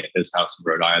staying at his house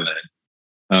in Rhode Island.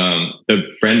 The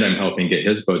friend I'm helping get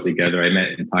his boat together, I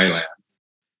met in Thailand.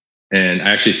 And I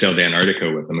actually sailed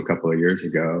Antarctica with him a couple of years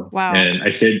ago. Wow. And I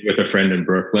stayed with a friend in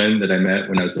Brooklyn that I met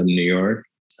when I was in New York.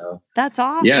 So that's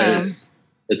awesome. Yeah,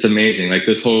 it's amazing. Like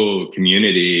this whole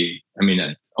community, I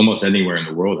mean, almost anywhere in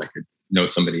the world, I could know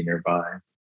somebody nearby.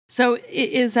 So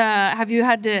have you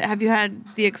had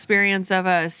the experience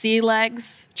of sea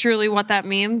legs? Truly what that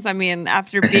means? I mean,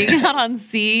 after being out on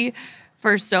sea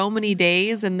for so many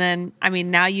days, and then, I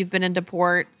mean, now you've been into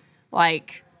port,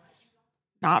 like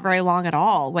not very long at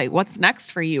all. Wait, what's next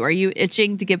for you? Are you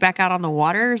itching to get back out on the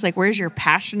waters? Like, where's your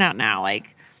passion at now?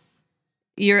 Like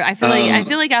I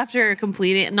feel like after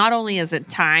completing, not only is it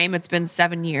time, it's been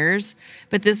 7 years,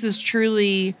 but this is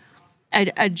truly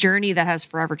a journey that has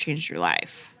forever changed your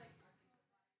life.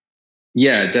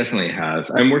 Yeah, it definitely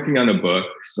has. I'm working on a book,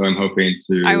 so I'm hoping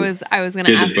to. I was going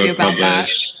to ask you about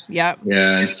published. that. Yep.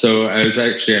 Yeah, and so I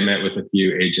met with a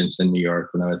few agents in New York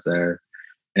when I was there,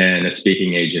 and a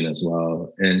speaking agent as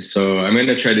well. And so I'm going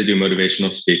to try to do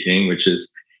motivational speaking, which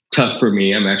is tough for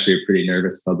me. I'm actually a pretty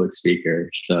nervous public speaker,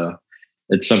 so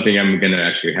it's something I'm going to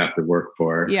actually have to work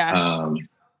for. Yeah.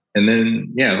 And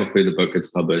then, hopefully the book gets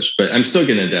published. But I'm still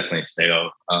going to definitely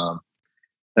sail. I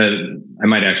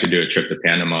might actually do a trip to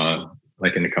Panama,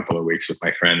 like in a couple of weeks, with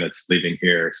my friend that's leaving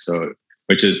here. So,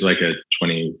 which is like a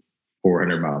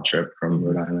 2,400-mile trip from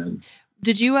Rhode Island.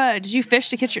 Did you fish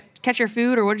to catch your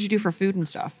food, or what did you do for food and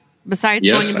stuff besides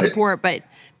going into the port? But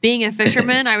being a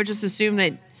fisherman, I would just assume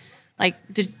that, like,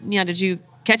 did you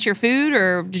catch your food,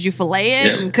 or did you fillet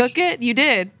it and cook it? You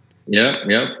did. Yep.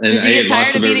 And did you get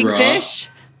tired of eating fish?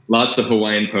 Lots of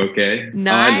Hawaiian poke. Nice.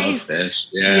 I love fish.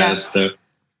 Yeah. So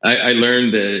I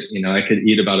learned that, I could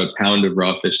eat about a pound of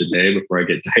raw fish a day before I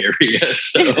get diarrhea.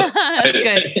 So that's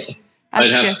good.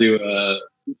 I'd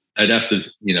have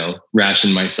to,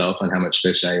 ration myself on how much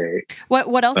fish I ate.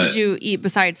 What else did you eat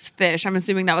besides fish? I'm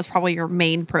assuming that was probably your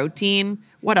main protein.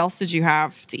 What else did you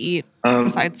have to eat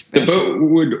besides fish? The boat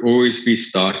would always be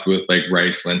stocked with like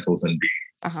rice, lentils, and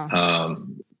beans.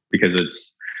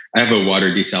 Because I have a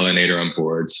water desalinator on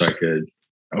board, so I could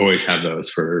always have those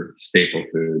for staple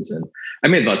foods. And I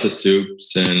made lots of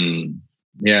soups, and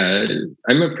yeah,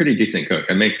 I'm a pretty decent cook.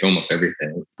 I make almost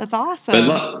everything. That's awesome.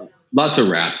 But lots of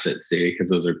wraps at sea, because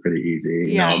those are pretty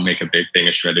easy. You know, I'll make a big thing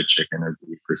of shredded chicken or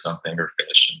beef or something, or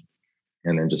fish,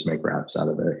 and then just make wraps out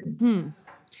of it.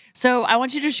 So I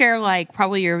want you to share like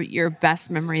probably your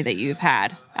best memory that you've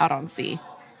had out on sea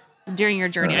during your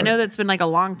journey. I know that's been like a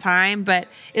long time, but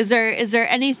is there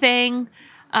anything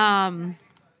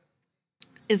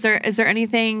is there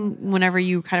anything whenever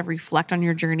you kind of reflect on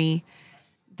your journey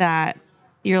that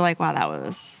you're like, wow,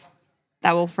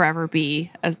 that will forever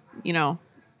be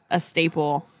a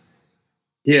staple?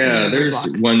 Yeah,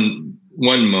 there's one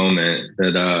moment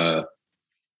that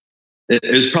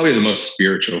it was probably the most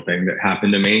spiritual thing that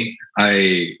happened to me.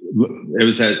 It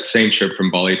was that same trip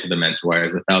from Bali to the Mentawai. It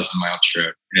was a 1,000-mile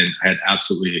trip, and I had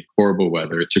absolutely horrible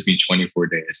weather. It took me 24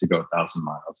 days to go 1,000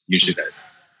 miles. Usually that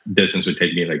distance would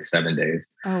take me like 7 days.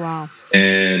 Oh, wow.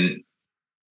 And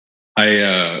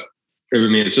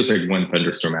it's just like one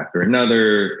thunderstorm after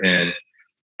another. And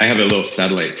I have a little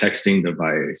satellite texting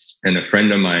device, and a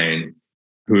friend of mine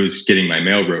who's getting my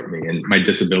mail wrote me, and my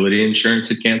disability insurance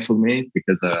had canceled me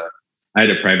because I had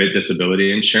a private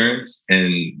disability insurance,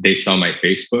 and they saw my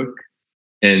Facebook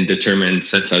and determined,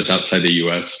 since I was outside the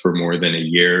US for more than a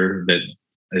year, that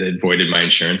it voided my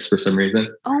insurance for some reason.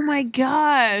 Oh my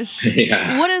gosh.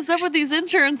 Yeah. What is up with these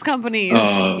insurance companies?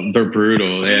 They're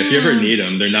brutal. Yeah, if you ever need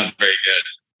them, they're not very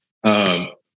good.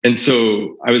 And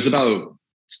so I was about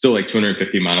still like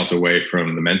 250 miles away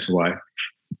from the Mentawai.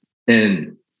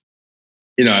 And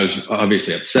I was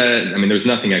obviously upset. I mean, there was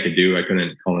nothing I could do. I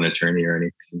couldn't call an attorney or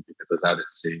anything because I was out at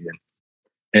sea.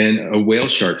 And a whale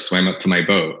shark swam up to my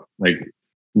boat, like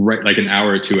an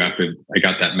hour or two after I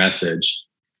got that message.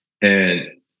 And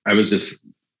I was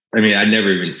I'd never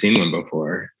even seen one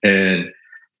before. And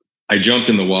I jumped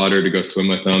in the water to go swim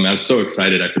with them. I was so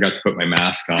excited. I forgot to put my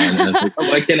mask on. And I was like,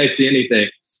 why can't I see anything?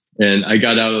 And I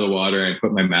got out of the water and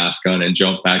put my mask on and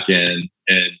jumped back in.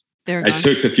 And I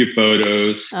took a few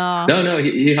photos. Oh. No,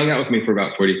 he hung out with me for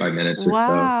about 45 minutes or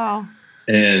so.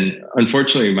 And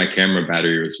unfortunately, my camera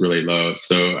battery was really low.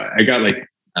 So I got like,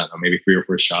 I don't know, maybe 3 or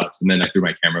 4 shots. And then I threw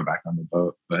my camera back on the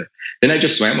boat. But then I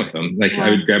just swam with him. Like I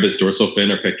would grab his dorsal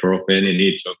fin or pectoral fin, and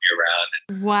he'd tow me around.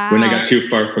 And when I got too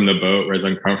far from the boat where I was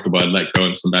uncomfortable, I'd let go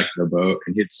and swim back to the boat.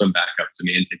 And he'd swim back up to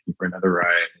me and take me for another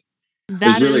ride. It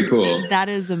was really cool. That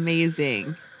is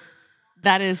amazing.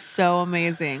 That is so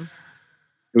amazing.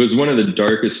 It was one of the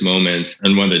darkest moments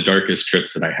and one of the darkest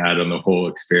trips that I had on the whole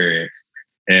experience.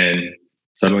 And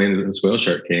suddenly this whale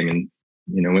shark came and,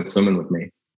 went swimming with me.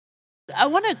 I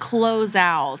want to close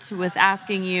out with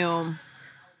asking you,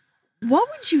 what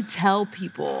would you tell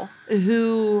people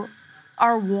who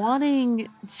are wanting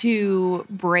to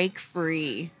break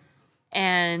free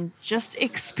and just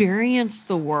experience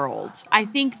the world? I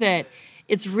think that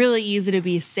it's really easy to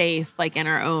be safe, like in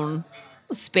our own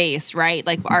space, right?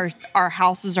 Like our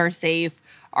houses are safe.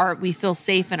 We feel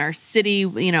safe in our city,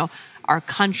 our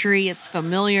country, it's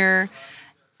familiar.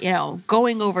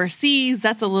 Going overseas,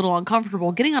 that's a little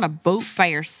uncomfortable. Getting on a boat by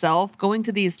yourself, going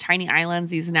to these tiny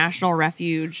islands, these national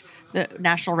refuges. What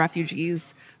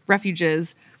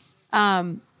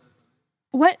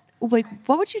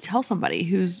would you tell somebody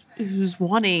who's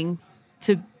wanting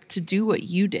to do what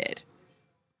you did?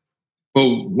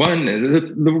 Well,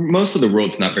 most of the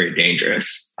world's not very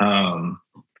dangerous. I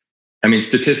mean,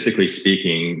 statistically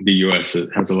speaking, the U.S.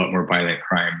 has a lot more violent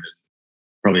crime than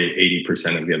probably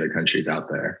 80% of the other countries out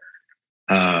there.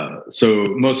 So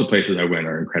most of the places I went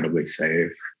are incredibly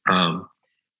safe.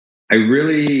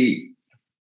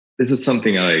 This is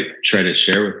something I try to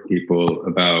share with people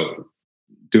about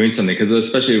doing something, because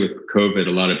especially with COVID,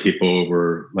 a lot of people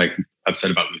were like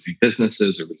upset about losing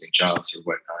businesses or losing jobs or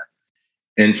whatnot.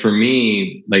 And for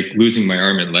me, like losing my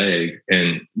arm and leg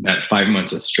and that 5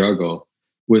 months of struggle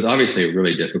was obviously a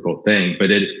really difficult thing. But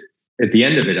at the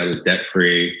end of it, I was debt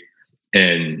free,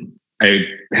 and I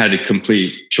had a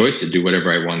complete choice to do whatever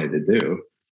I wanted to do.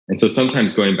 And so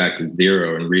sometimes going back to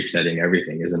zero and resetting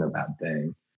everything isn't a bad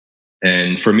thing.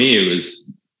 And for me, it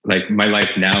was like my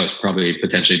life now is probably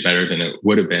potentially better than it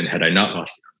would have been had I not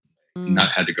lost it,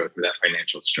 not had to go through that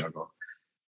financial struggle.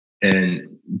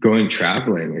 And going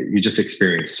traveling, you just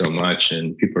experience so much,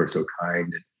 and people are so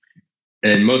kind.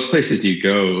 And most places you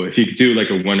go, if you do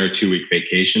like a 1 or 2 week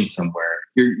vacation somewhere,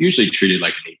 you're usually treated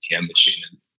like an ATM machine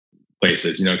in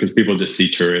places, because people just see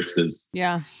tourists as,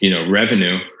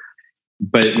 revenue.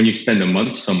 But when you spend a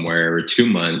month somewhere or 2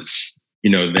 months,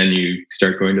 then you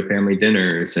start going to family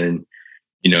dinners, and,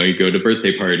 you go to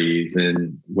birthday parties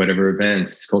and whatever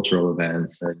events, cultural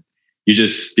events, and you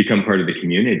just become part of the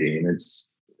community. And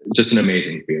just an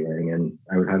amazing feeling, and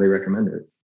I would highly recommend it.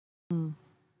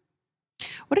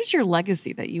 What is your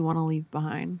legacy that you want to leave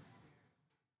behind?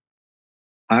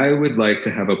 I would like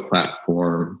to have a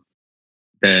platform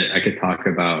that I could talk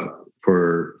about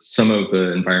for some of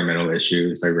the environmental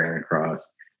issues I ran across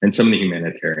and some of the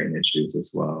humanitarian issues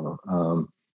as well.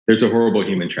 There's a horrible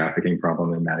human trafficking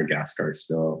problem in Madagascar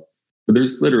still, but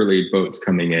there's literally boats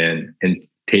coming in and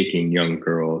taking young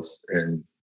girls, and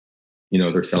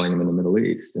they're selling them in the Middle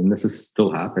East, and this is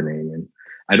still happening. And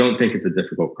I don't think it's a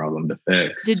difficult problem to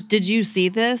fix. Did you see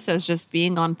this as just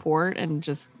being on port and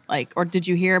just like, or did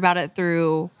you hear about it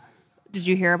through? Did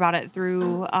you hear about it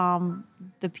through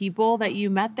the people that you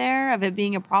met there, of it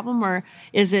being a problem, or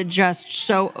is it just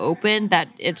so open that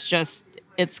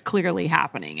it's clearly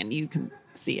happening and you can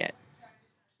see it?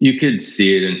 You could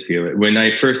see it and feel it. When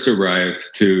I first arrived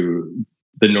to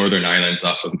the northern islands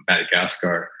off of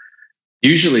Madagascar,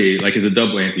 usually, like as a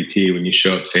double amputee, when you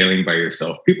show up sailing by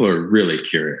yourself, people are really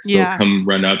curious. Yeah. They'll come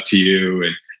run up to you,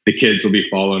 and the kids will be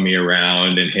following me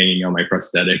around and hanging on my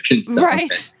prosthetic and stuff.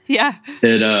 Right. Yeah.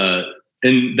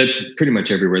 And that's pretty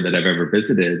much everywhere that I've ever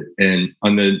visited. And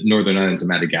on the northern islands of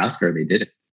Madagascar, they did it.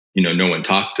 No one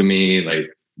talked to me, like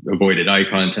avoided eye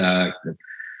contact.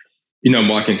 I'm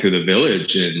walking through the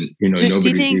village, and nobody's. Do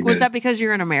you think was that because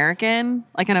you're an American,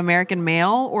 like an American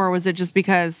male, or was it just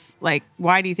because, like,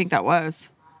 why do you think that was?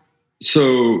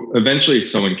 So eventually,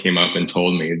 someone came up and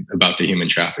told me about the human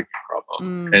trafficking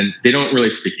problem, and they don't really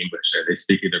speak English there. They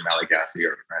speak either Malagasy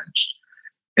or French.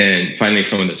 And finally,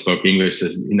 someone that spoke English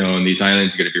says, in these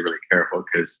islands, you got to be really careful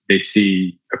because they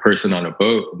see a person on a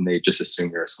boat and they just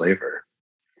assume you're a slaver.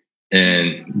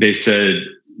 And they said,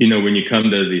 when you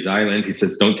come to these islands, he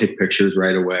says, don't take pictures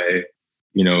right away.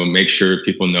 Make sure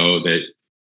people know that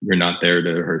you're not there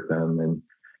to hurt them.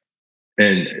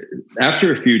 And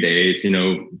after a few days,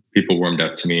 people warmed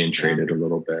up to me and traded a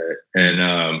little bit. And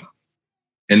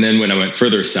then when I went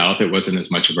further south, it wasn't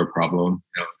as much of a problem.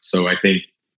 So I think,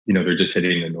 they're just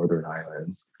hitting the northern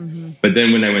islands. Mm-hmm. But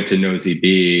then when I went to Nosy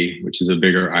Be, which is a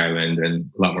bigger island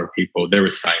and a lot more people, there were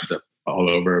signs up all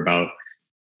over about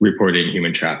reporting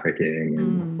human trafficking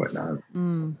and whatnot.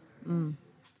 Well,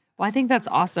 I think that's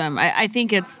awesome. I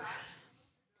think it's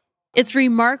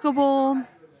remarkable,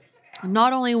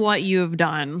 not only what you have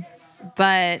done,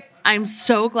 but I'm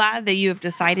so glad that you have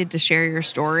decided to share your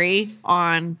story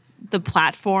on the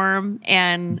platform.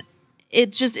 And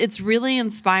it's really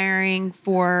inspiring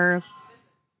for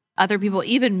other people,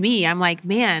 even me. I'm like,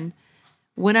 man,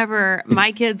 whenever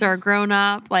my kids are grown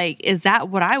up, like, is that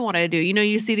what I want to do?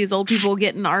 You see these old people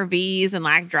getting RVs and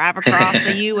like drive across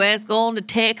the U.S., going to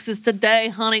Texas today,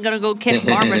 honey, gonna go catch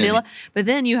some armadillo. But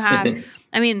then you have,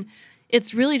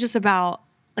 it's really just about,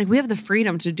 like, we have the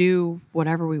freedom to do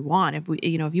whatever we want.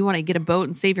 If you want to get a boat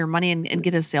and save your money and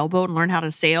get a sailboat and learn how to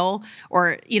sail,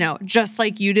 or, just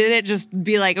like you did it, just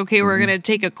be like, okay, we're going to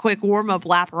take a quick warm up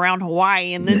lap around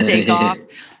Hawaii and then take off,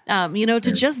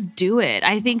 to just do it.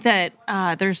 I think that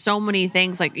there's so many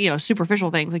things, like, superficial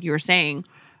things, like you were saying,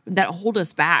 that hold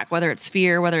us back, whether it's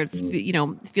fear, whether it's,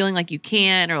 feeling like you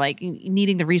can, or like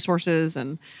needing the resources.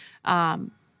 And,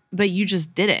 but you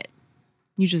just did it.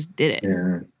 You just did it.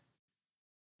 Yeah.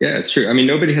 Yeah, it's true.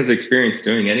 Nobody has experience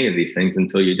doing any of these things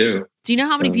until you do. Do you know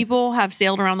how many people have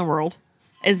sailed around the world?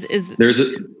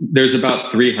 There's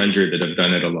about 300 that have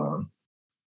done it alone.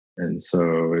 And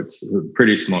so it's a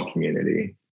pretty small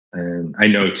community. And I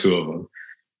know 2 of them.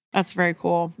 That's very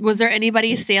cool. Was there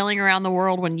anybody sailing around the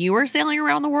world when you were sailing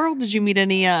around the world? Did you meet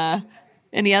any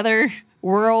other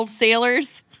world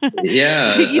sailors?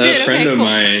 Yeah, a friend of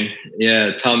mine,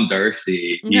 Tom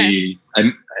Darcy. Okay.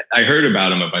 I heard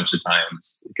about him a bunch of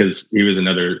times because he was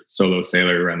another solo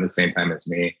sailor around the same time as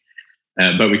me.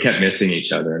 But we kept missing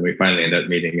each other, and we finally ended up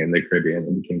meeting in the Caribbean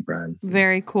and became friends.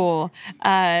 Very cool.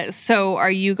 So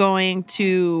are you going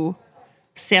to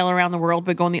sail around the world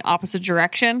but go in the opposite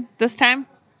direction this time?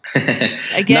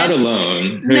 Again? Not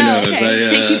alone. Who knows? Okay.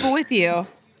 Take people with you.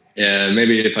 Yeah,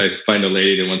 maybe if I find a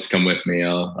lady that wants to come with me,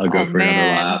 I'll go for another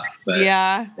lap. But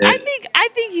yeah, I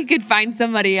think you could find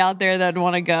somebody out there that'd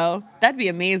want to go. That'd be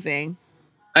amazing.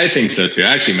 I think so too.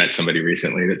 I actually met somebody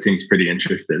recently that seems pretty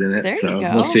interested in it. There so you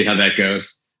go. We'll see how that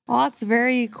goes. Well, that's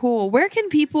very cool. Where can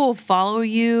people follow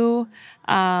you?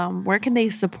 Where can they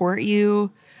support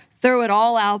you? Throw it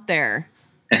all out there.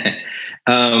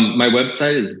 My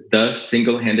website is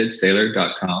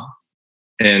thesinglehandedsailor.com.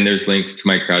 And there's links to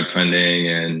my crowdfunding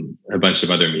and a bunch of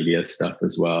other media stuff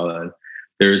as well.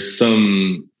 There's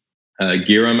some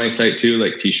gear on my site too,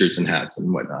 like t-shirts and hats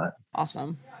and whatnot.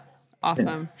 Awesome.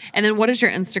 Yeah. And then what is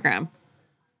your Instagram?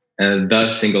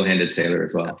 The Single-Handed Sailor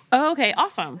as well. Oh, okay.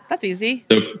 Awesome. That's easy.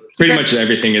 So pretty much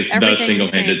everything is The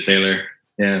Single-Handed Sailor.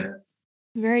 Yeah.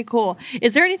 Very cool.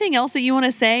 Is there anything else that you want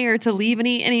to say or to leave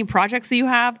any projects that you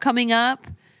have coming up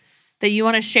that you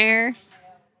want to share?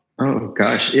 Oh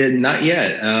gosh, not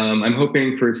yet. I'm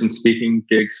hoping for some speaking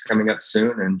gigs coming up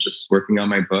soon, and just working on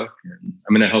my book. And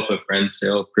I'm going to help a friend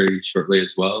sail pretty shortly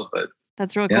as well. But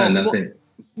that's really cool. Nothing. Well,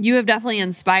 you have definitely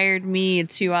inspired me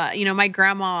to. My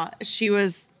grandma, she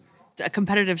was a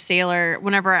competitive sailor.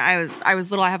 Whenever I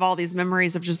was little, I have all these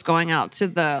memories of just going out to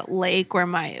the lake where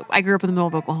I grew up in the middle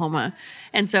of Oklahoma,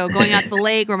 and so going out to the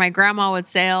lake where my grandma would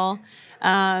sail.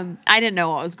 I didn't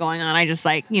know what was going on. I just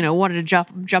wanted to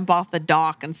jump off the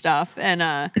dock and stuff. And,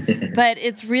 but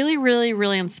it's really, really,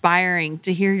 really inspiring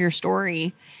to hear your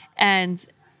story. And,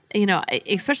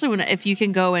 especially if you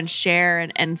can go and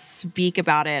share and speak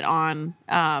about it on,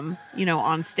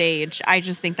 on stage, I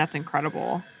just think that's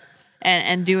incredible.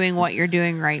 And doing what you're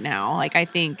doing right now. Like, I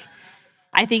think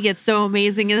it's so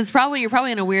amazing. And you're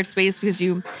probably in a weird space because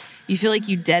you feel like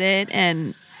you did it.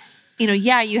 And,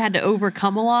 you had to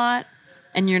overcome a lot.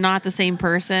 And you're not the same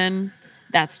person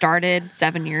that started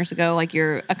 7 years ago. Like,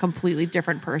 you're a completely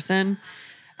different person.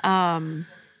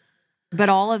 But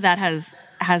all of that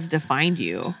has defined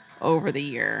you over the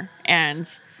year. And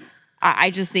I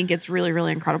just think it's really,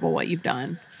 really incredible what you've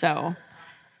done. So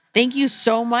thank you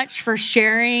so much for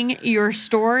sharing your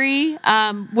story.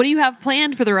 What do you have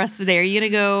planned for the rest of the day? Are you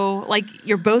going to go,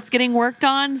 your boat's getting worked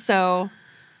on? So...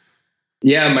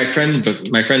 Yeah, my friend's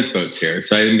boat's here,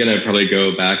 so I'm gonna probably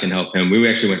go back and help him. We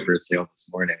actually went for a sail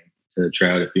this morning to try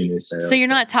out a few new sails. So you're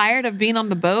not tired of being on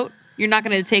the boat? You're not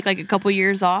gonna take a couple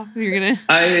years off? You're gonna?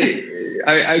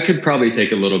 I could probably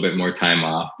take a little bit more time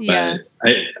off, but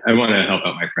I want to help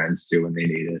out my friends too when they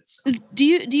need it. So. Do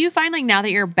you find now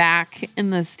that you're back in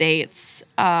the States,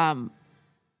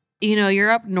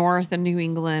 you're up north in New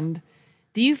England?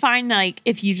 Do you find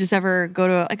if you just ever go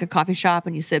to a coffee shop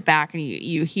and you sit back and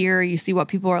you see what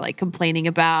people are complaining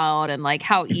about and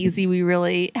how easy we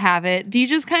really have it? Do you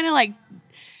just kind of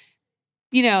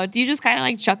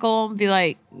chuckle and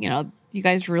be you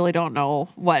guys really don't know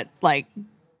what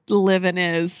living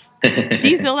is? Do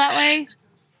you feel that way?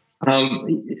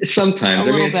 Sometimes.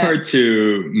 I mean, it's hard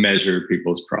to measure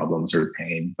people's problems or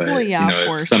pain, but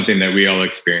it's something that we all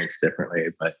experience differently.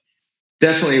 But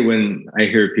definitely when I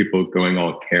hear people going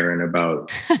all Karen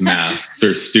about masks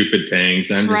or stupid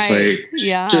things, I'm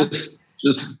just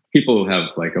just people have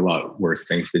a lot worse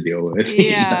things to deal with.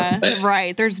 Yeah,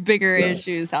 right. There's bigger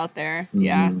issues out there. Mm-hmm.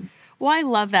 Yeah. Well, I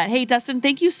love that. Hey, Dustin,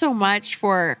 thank you so much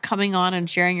for coming on and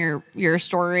sharing your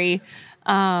story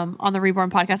on the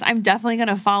Reborn podcast. I'm definitely going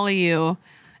to follow you.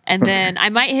 And then I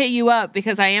might hit you up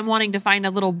because I am wanting to find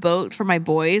a little boat for my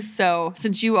boys. So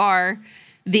since you are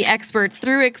the expert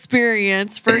through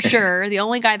experience, for sure, the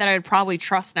only guy that I would probably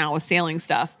trust now with sailing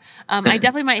stuff, I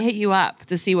definitely might hit you up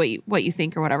to see what you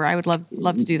think or whatever. I would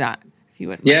love to do that if you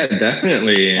would. Yeah,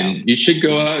 definitely. So. And you should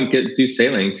go out and do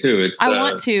sailing too. I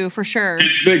want to, for sure.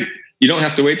 It's big. You don't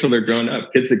have to wait till they're grown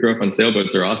up. Kids that grow up on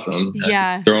sailboats are awesome.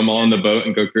 Yeah. Just throw them all on the boat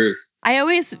and go cruise.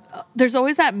 There's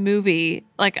always that movie.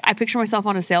 I picture myself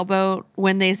on a sailboat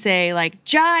when they say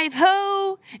jive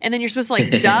ho, and then you're supposed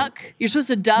to duck. You're supposed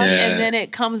to duck, and then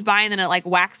it comes by and then it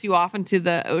whacks you off into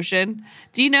the ocean.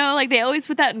 Do you know, they always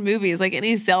put that in movies,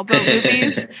 any sailboat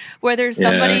movies where there's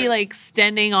somebody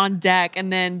standing on deck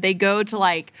and then they go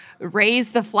to raise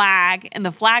the flag and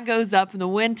the flag goes up and the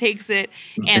wind takes it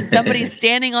and somebody's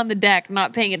standing on the deck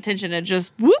not paying attention and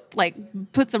just whoop,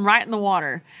 puts them right in the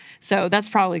water. So that's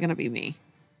probably going to be me.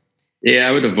 Yeah,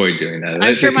 I would avoid doing that.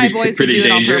 I'm sure my boys would do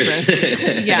it on purpose.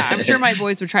 Yeah, I'm sure my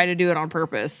boys would try to do it on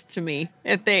purpose to me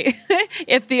if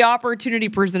if the opportunity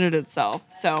presented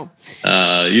itself. So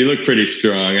you look pretty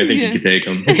strong. I think you could take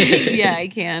them. Yeah, I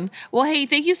can. Well, hey,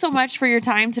 thank you so much for your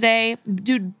time today.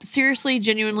 Dude, seriously,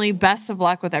 genuinely, best of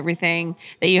luck with everything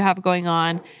that you have going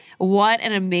on. What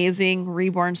an amazing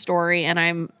Reborn story, and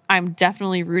I'm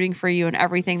definitely rooting for you and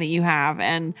everything that you have,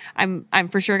 and I'm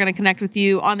for sure going to connect with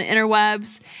you on the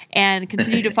interwebs and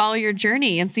continue to follow your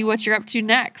journey and see what you're up to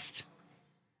next.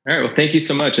 All right. Well, thank you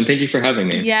so much, and thank you for having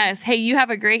me. Yes. Hey, you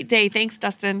have a great day. Thanks,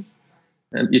 Dustin.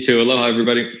 You too. Aloha,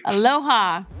 everybody.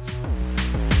 Aloha.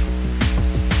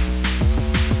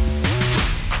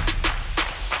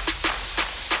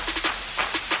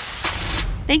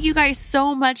 Thank you guys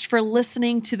so much for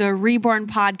listening to the Reborn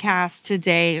podcast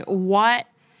today. What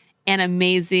an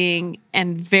amazing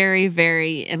and very,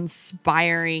 very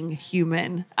inspiring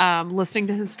human. Listening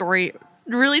to his story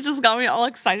really just got me all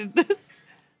excited to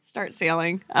start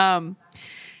sailing.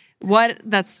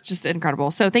 That's just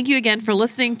incredible. So thank you again for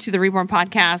listening to the Reborn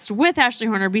Podcast with Ashley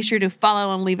Horner. Be sure to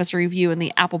follow and leave us a review in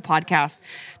the Apple Podcast.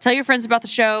 Tell your friends about the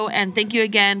show. And thank you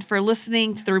again for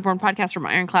listening to the Reborn Podcast from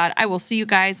Ironclad. I will see you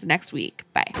guys next week.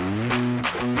 Bye.